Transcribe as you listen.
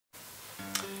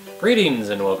Greetings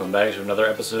and welcome back to another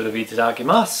episode of Iただき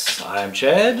ます. I'm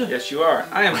Chad. Yes, you are.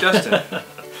 I am Justin.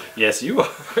 Yes, you are.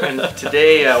 And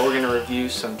today we're going to review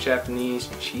some Japanese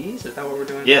cheese. Is that what we're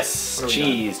doing? Yes,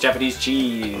 cheese. Japanese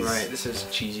cheese. All right, this is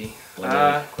cheesy. Let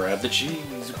me grab the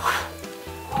cheese.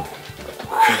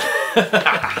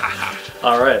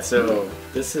 Alright, so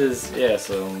this is,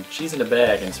 so cheese in a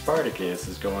bag, and Spartacus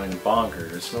is going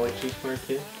bonkers. Smell like cheese for a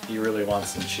kid? He really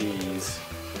wants some cheese.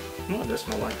 It does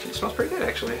smell like cheese. It smells pretty good,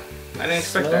 actually. I didn't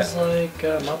expect that. Smells like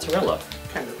mozzarella.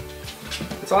 Kind of.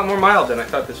 It's a lot more mild than I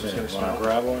thought this was going to smell. Want to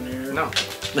grab one here? No.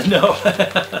 No.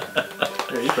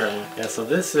 Here, you grab one. Yeah, so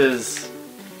this is...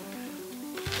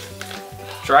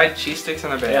 dried cheese sticks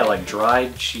in a bag. Yeah, like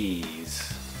dried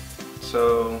cheese.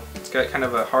 So it's got kind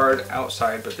of a hard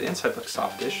outside, but the inside looks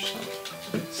softish. So.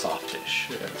 Softish,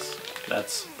 yes.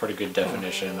 That's a pretty good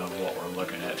definition of what we're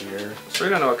looking at here. So we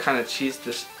don't know what kind of cheese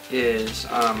this is.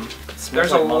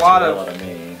 There's like a lot of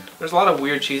there's a lot of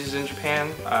weird cheeses in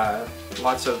Japan.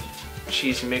 Lots of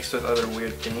cheese mixed with other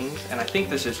weird things, and I think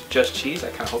this is just cheese.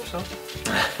 I kind of hope so.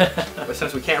 But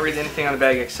since we can't read anything on the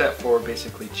bag except for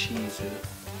basically cheese,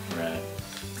 right,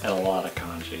 and a lot of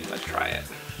kanji. Let's try it.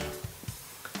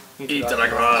 いただ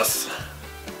きます.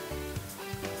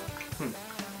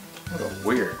 What a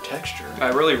weird texture.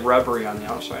 Really rubbery on the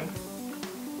outside.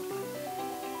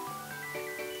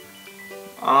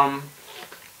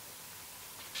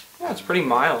 Yeah, it's pretty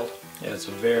mild. Yeah, it's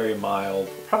very mild.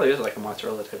 Probably is like a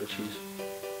mozzarella type of cheese.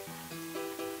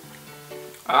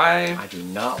 I do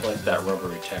not like that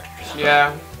rubbery texture.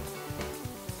 Yeah.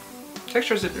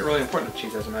 Texture is really important to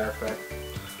cheese, as a matter of fact.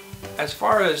 As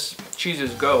far as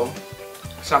cheeses go,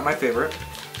 it's not my favorite.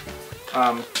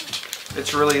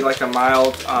 It's really like a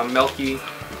mild, milky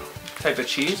type of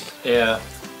cheese. Yeah.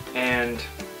 And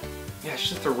yeah, it's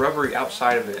just the rubbery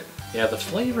outside of it. Yeah, the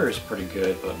flavor is pretty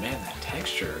good, but man, that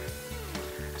texture.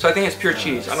 So I think it's pure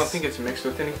cheese. I don't think it's mixed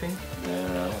with anything. No,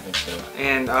 I don't think so.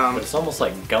 And but it's almost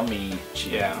like gummy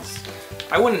cheese. Yeah.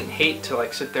 I wouldn't hate to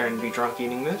like sit there and be drunk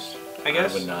eating this, I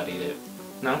guess. I would not eat it.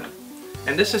 No?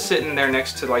 And this is sitting there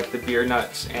next to like the beer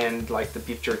nuts and like the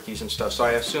beef jerkies and stuff. So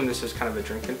I assume this is kind of a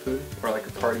drinking food or like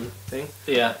a party thing.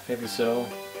 Yeah, maybe so.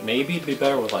 Maybe it'd be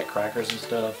better with like crackers and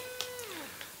stuff.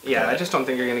 Yeah, I just don't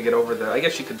think you're going to get over the... I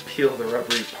guess you could peel the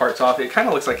rubbery parts off. It kind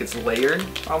of looks like it's layered,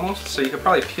 almost. So you could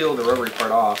probably peel the rubbery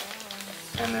part off.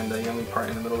 And then the yummy part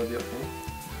in the middle would be okay.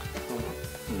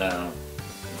 No.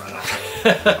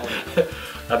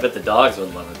 I bet the dogs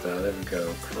would love it, though. They would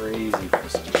go crazy for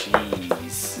some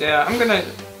cheese. Yeah, I'm going to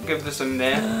give this a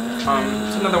meh. It's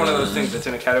another one of those things that's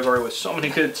in a category with so many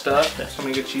good stuff, so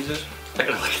many good cheeses. I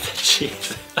gotta look at that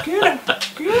cheese. Yeah,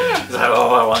 yeah. Like,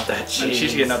 oh, I want that cheese. And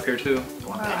she's getting up here too. I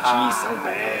want that cheese so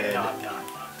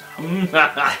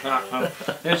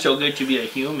bad. It's so good to be a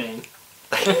human.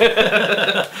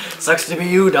 Sucks to be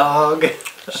you, dog.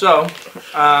 So,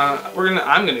 I'm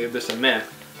gonna give this a meh.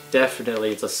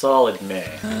 Definitely, it's a solid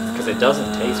meh because it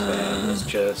doesn't taste bad. It's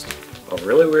just a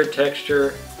really weird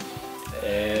texture,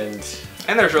 and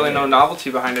there's really no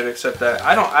novelty behind it except that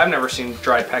I've never seen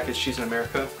dried packaged cheese in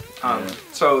America.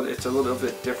 So it's a little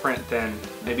bit different than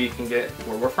maybe you can get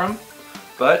where we're from,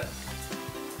 but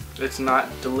it's not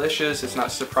delicious, it's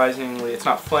not surprisingly, it's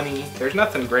not funny, there's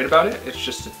nothing great about it, it's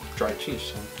just a dried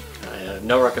cheese. So.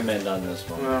 No recommend on this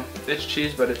one. Well, it's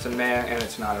cheese, but it's a meh, and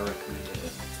it's not a recommended.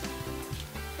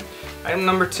 Item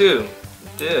number 2,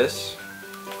 this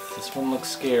one looks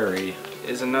scary.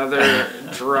 Is another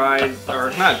dried, or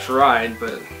not dried,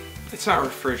 but it's not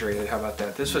refrigerated, how about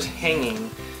that? This was hanging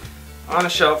on a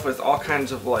shelf with all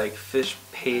kinds of like fish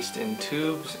paste in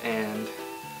tubes, and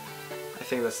I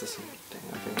think that's the same thing.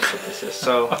 I think that's what this is.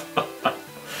 So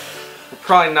we're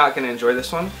probably not going to enjoy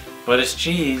this one. But it's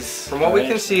cheese. From what we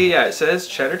can see, yeah, it says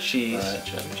cheddar cheese.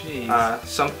 Cheddar cheese.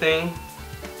 Something.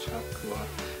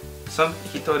 Some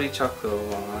hitori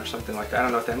chakura or something like that. I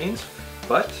don't know what that means,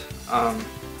 but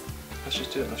let's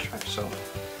just do it. Let's try it. So.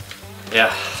 Yeah.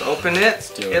 Let's open it. Let's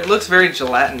do it. It looks very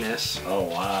gelatinous. Oh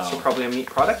wow. So probably a meat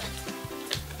product.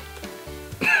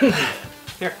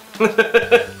 Here.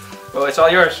 Well, it's all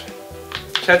yours.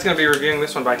 Chad's gonna be reviewing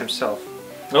this one by himself.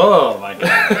 Oh my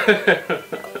god.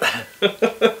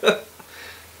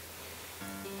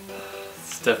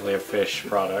 It's definitely a fish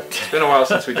product. It's been a while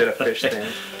since we did a fish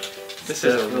thing. This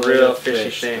is a real fishy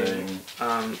thing.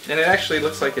 And it actually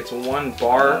looks like it's one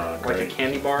bar, like a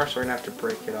candy bar, so we're gonna have to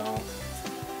break it off.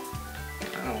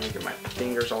 I don't want to get my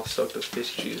fingers all soaked with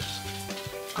fish juice.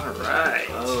 Alright.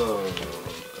 Oh.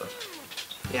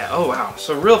 Yeah, oh wow.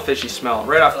 So real fishy smell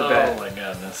right off the bat. Oh my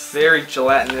goodness. Very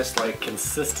gelatinous, like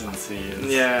consistency is...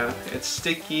 Yeah, it's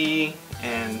sticky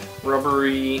and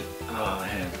rubbery. Oh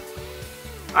man.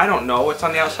 I don't know what's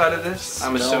on the outside of this.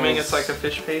 I'm assuming it's Smells- like a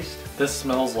fish paste. This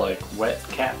smells like wet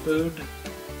cat food.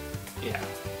 Yeah.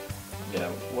 Yeah,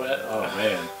 wet. Oh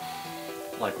man,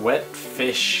 like wet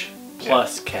fish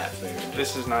plus cat food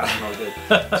This is not no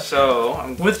good. So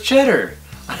I'm with cheddar.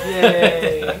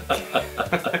 yay.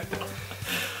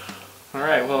 All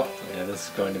right. Well, Yeah, this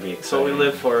is going to be exciting. that's what we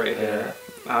live for right here.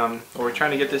 Are we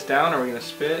trying to get this down? Or are we gonna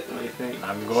spit? What do you think?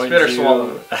 I'm going spit to or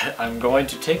swallow. I'm going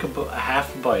to take a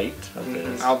half bite of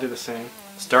this. I'll do the same.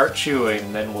 Start chewing,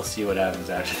 and then we'll see what happens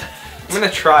after that. I'm gonna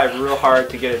try real hard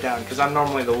to get it down because I'm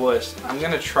normally the wuss. I'm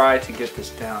gonna try to get this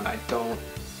down. I don't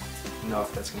know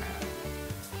if that's gonna happen.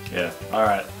 Yeah. All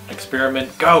right.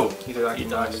 Experiment. Go. Either that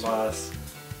Itadakimasu.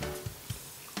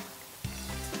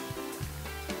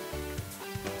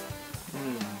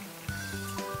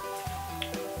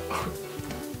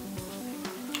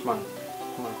 Come on,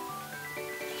 come on.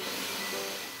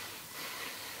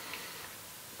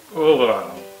 Oh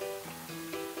wow.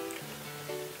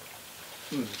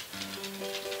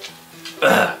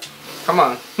 Come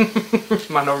on.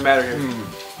 Come on, no matter here.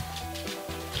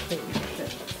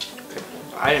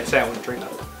 I didn't say I want to drink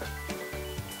that.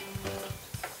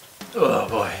 Oh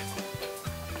boy.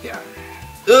 Yeah.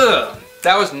 Ugh.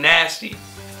 That was nasty.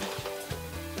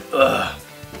 Ugh.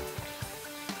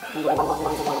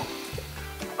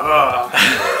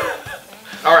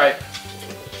 All right.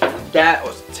 That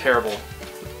was terrible.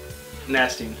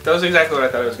 Nasty. That was exactly what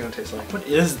I thought it was going to taste like. What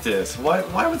is this?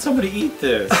 Why would somebody eat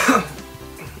this?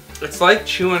 It's like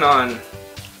chewing on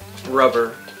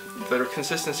rubber. The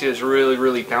consistency is really,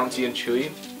 really bouncy and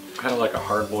chewy. Kind of like a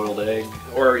hard-boiled egg.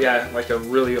 Or, yeah, like a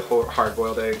really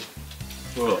hard-boiled egg.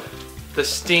 Ugh. The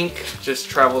stink just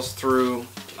travels through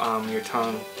your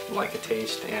tongue like a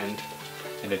taste, and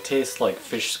it tastes like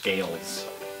fish scales.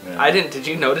 Yeah. I didn't. Did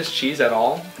you notice cheese at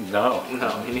all? No.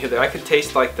 No, me neither. I could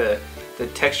taste like the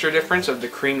texture difference of the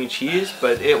creamy cheese,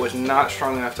 but it was not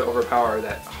strong enough to overpower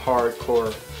that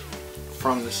hardcore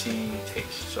from the sea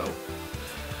taste. So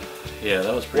Yeah,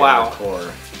 that was pretty Wow.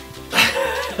 hardcore.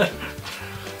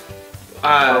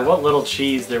 For what little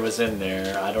cheese there was in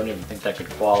there, I don't even think that could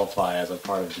qualify as a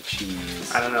part of the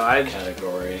cheese I don't know.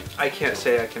 category. I can't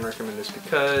say I can recommend this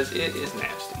because it is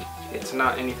nasty. It's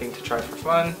not anything to try for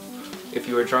fun. If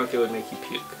you were drunk, it would make you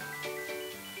puke.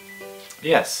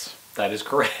 Yes, that is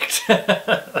correct.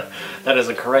 That is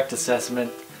a correct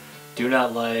assessment. Do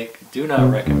not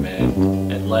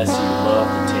recommend unless you love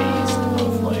the taste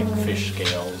of like fish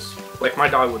scales. Like my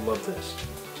dog would love this.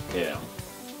 Yeah.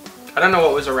 I don't know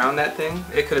what was around that thing.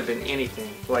 It could have been anything,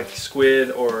 like squid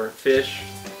or fish,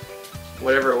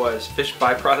 whatever it was. Fish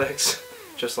byproducts,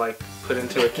 just like put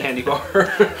into a candy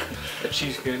bar, a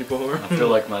cheese candy bar. I feel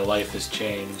like my life has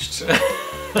changed.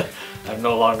 I'm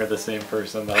no longer the same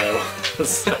person that I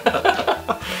was.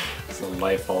 It's a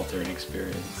life-altering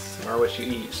experience. Or what you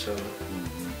eat, so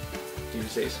you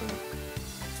say something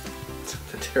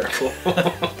terrible.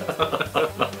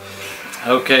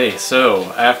 Okay, so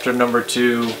after number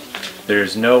 2,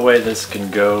 there's no way this can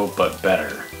go but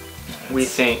better. We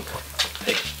think.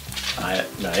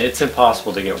 No, it's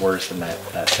impossible to get worse than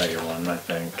that second one, I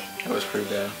think. That was pretty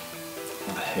bad.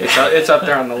 It's up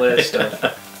there on the list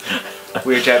of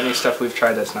weird Japanese stuff we've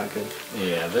tried that's not good.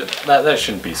 Yeah, that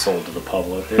shouldn't be sold to the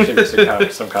public. There should be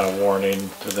some kind of warning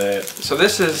to that. So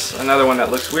this is another one that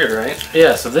looks weird, right?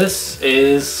 Yeah, so this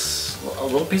is a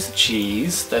little piece of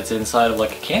cheese that's inside of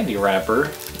like a candy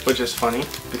wrapper. Which is funny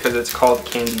because it's called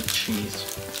candied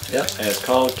cheese. Yep, and it's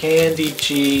called candy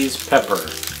cheese pepper.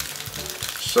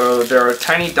 So there are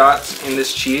tiny dots in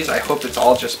this cheese. I hope it's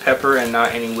all just pepper and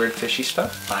not any weird fishy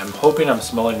stuff. I'm hoping I'm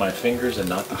smelling my fingers and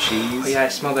not the cheese. Oh yeah, I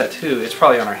smell that too. It's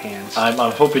probably on our hands. I'm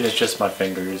hoping it's just my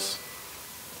fingers.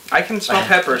 I can smell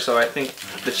pepper, so I think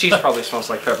the cheese probably smells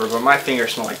like pepper, but my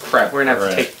fingers smell like crap. We're gonna have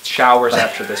to take showers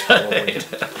after this probably.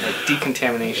 Like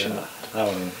decontamination. Yeah,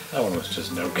 that one was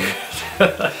just no good.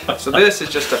 So this is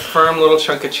just a firm little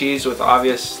chunk of cheese with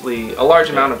obviously a large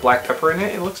amount of black pepper in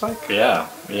it, it looks like. Yeah,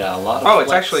 a lot of Oh, it's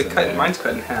flecks actually in cut. there. Mine's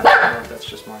cut in half. I don't know if that's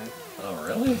just mine. Oh,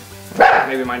 really?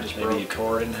 Maybe mine just Maybe broke. you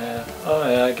tore it in half. Oh,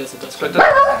 yeah, I guess it does. So, it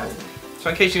doesn't- so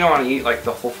in case you don't want to eat like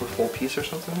the whole piece or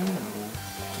something. I don't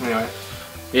know. Anyway,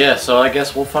 Yeah, so I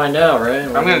guess we'll find out, right?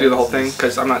 I'm gonna do the whole thing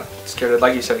because I'm not scared of.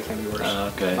 Like you said, it can be worse.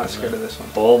 Okay. I'm not scared of this one.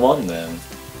 Whole one then.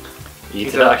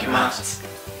 Itadakimasu.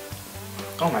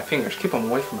 Oh, my fingers! Keep them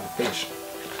away from my face.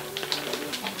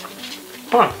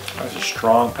 Huh? That's a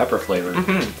strong pepper flavor.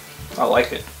 I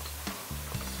like it.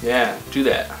 Yeah, do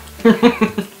that.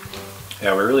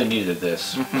 Yeah, we really needed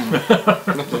this.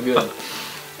 This is good.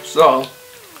 So,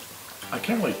 I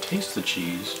can't really taste the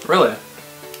cheese. really,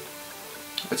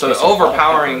 it's an Tastes a lot of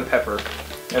overpowering pepper.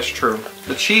 That's true.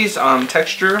 The cheese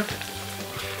texture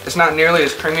is not nearly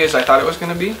as creamy as I thought it was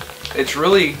going to be. It's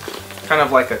really kind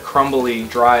of like a crumbly,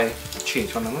 dry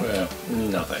cheese. Yeah,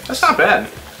 no thanks. That's not bad.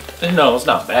 No, it's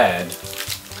not bad.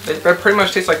 It pretty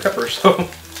much tastes like pepper, so.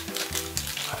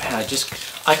 Man,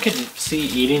 I could see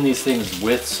eating these things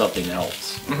with something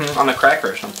else. On a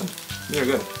cracker or something. You're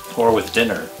good. Or with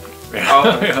dinner.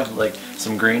 Oh, okay. Like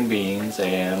some green beans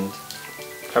and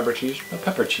Pepper cheese. a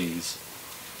pepper cheese.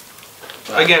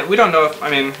 Again, we don't know if, I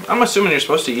mean, I'm assuming you're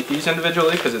supposed to eat these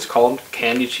individually because it's called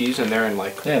candy cheese and they're in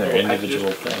like Yeah, they're little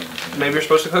individual packages. things. Maybe you're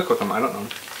supposed to cook with them, I don't know.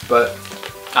 But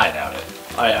I doubt it.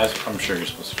 I'm sure you're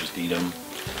supposed to just eat them.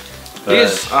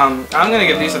 these, I'm going to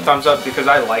give these a thumbs up because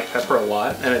I like pepper a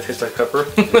lot and it tastes like pepper.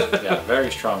 Yeah,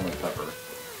 very strong with pepper.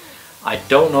 I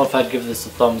don't know if I'd give this a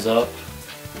thumbs up,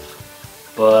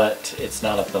 but it's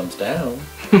not a thumbs down.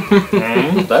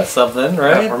 That's something,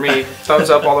 right? Yeah, for me, thumbs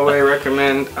up all the way,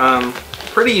 recommend.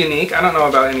 Pretty unique. I don't know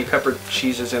about any pepper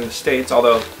cheeses in the States,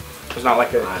 although there's not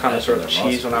like a connoisseur of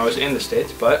cheese when I was in the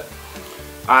States, but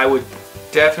I would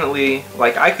definitely,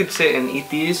 like, I could sit and eat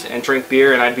these and drink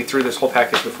beer and I'd be through this whole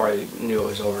package before I knew it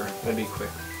was over. That'd be quick.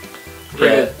 Pretty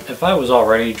Yeah, good. if I was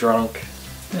already drunk,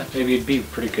 yeah, maybe it'd be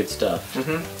pretty good stuff.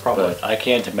 Probably. But I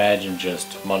can't imagine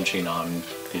just munching on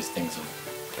these things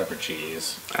of pepper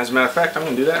cheese. As a matter of fact, I'm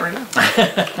going to do that right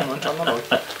now. Munch on the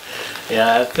dog.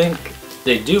 Yeah, I think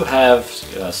they do have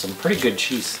some pretty good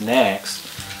cheese snacks.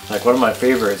 Like one of my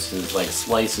favorites is like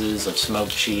slices of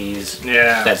smoked cheese.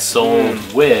 Yeah. That's sold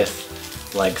with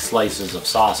like slices of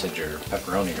sausage or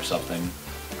pepperoni or something,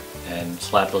 and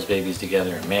slap those babies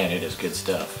together, and man, it is good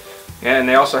stuff. Yeah, and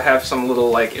they also have some little,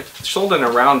 like, it's sold in a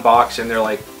round box and they're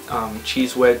like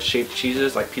cheese wedge shaped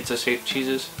cheeses, like pizza shaped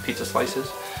cheeses, pizza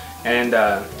slices. And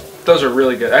those are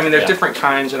really good. I mean, there's different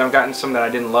kinds and I've gotten some that I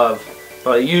didn't love,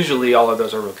 but usually all of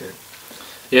those are real good.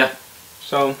 Yeah.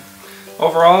 So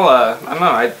overall, I don't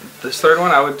know, this third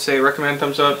one I would say recommend,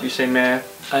 thumbs up, you say meh.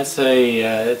 I'd say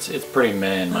it's pretty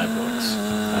meh in my books.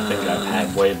 I think I've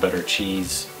had way better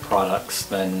cheese products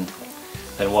than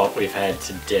what we've had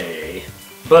today.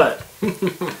 But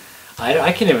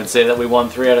I can even say that we won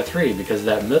 3 out of 3 because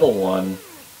that middle one,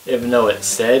 even though it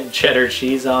said cheddar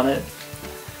cheese on it,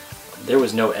 there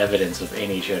was no evidence of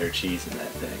any cheddar cheese in that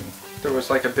thing. There was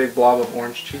like a big blob of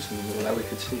orange cheese in the middle that we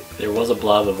could see. There was a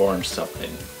blob of orange something.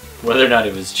 Whether or not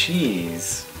it was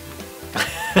cheese,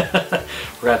 we're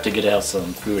gonna have to get out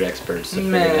some food experts to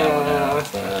figure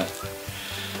that one out.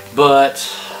 But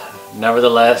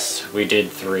nevertheless, we did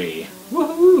 3.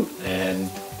 Woohoo! And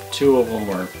 2 of them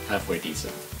were halfway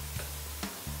decent.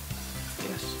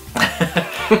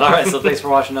 Yes. Alright, so thanks for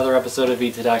watching another episode of I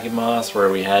ta da ki mas, where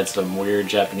we had some weird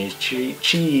Japanese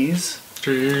cheese.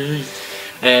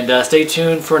 And stay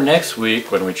tuned for next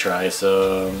week when we try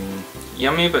some...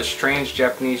 Yummy but strange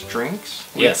Japanese drinks.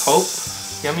 We Yes.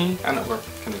 hope. Yummy? I don't know, we're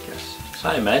gonna guess.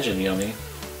 I imagine yummy.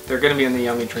 They're gonna be in the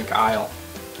yummy drink aisle.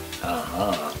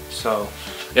 Uh-huh. So,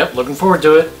 Yep, looking forward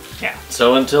to it. yeah.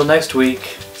 So until next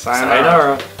week,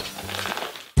 Sayonara. sayonara.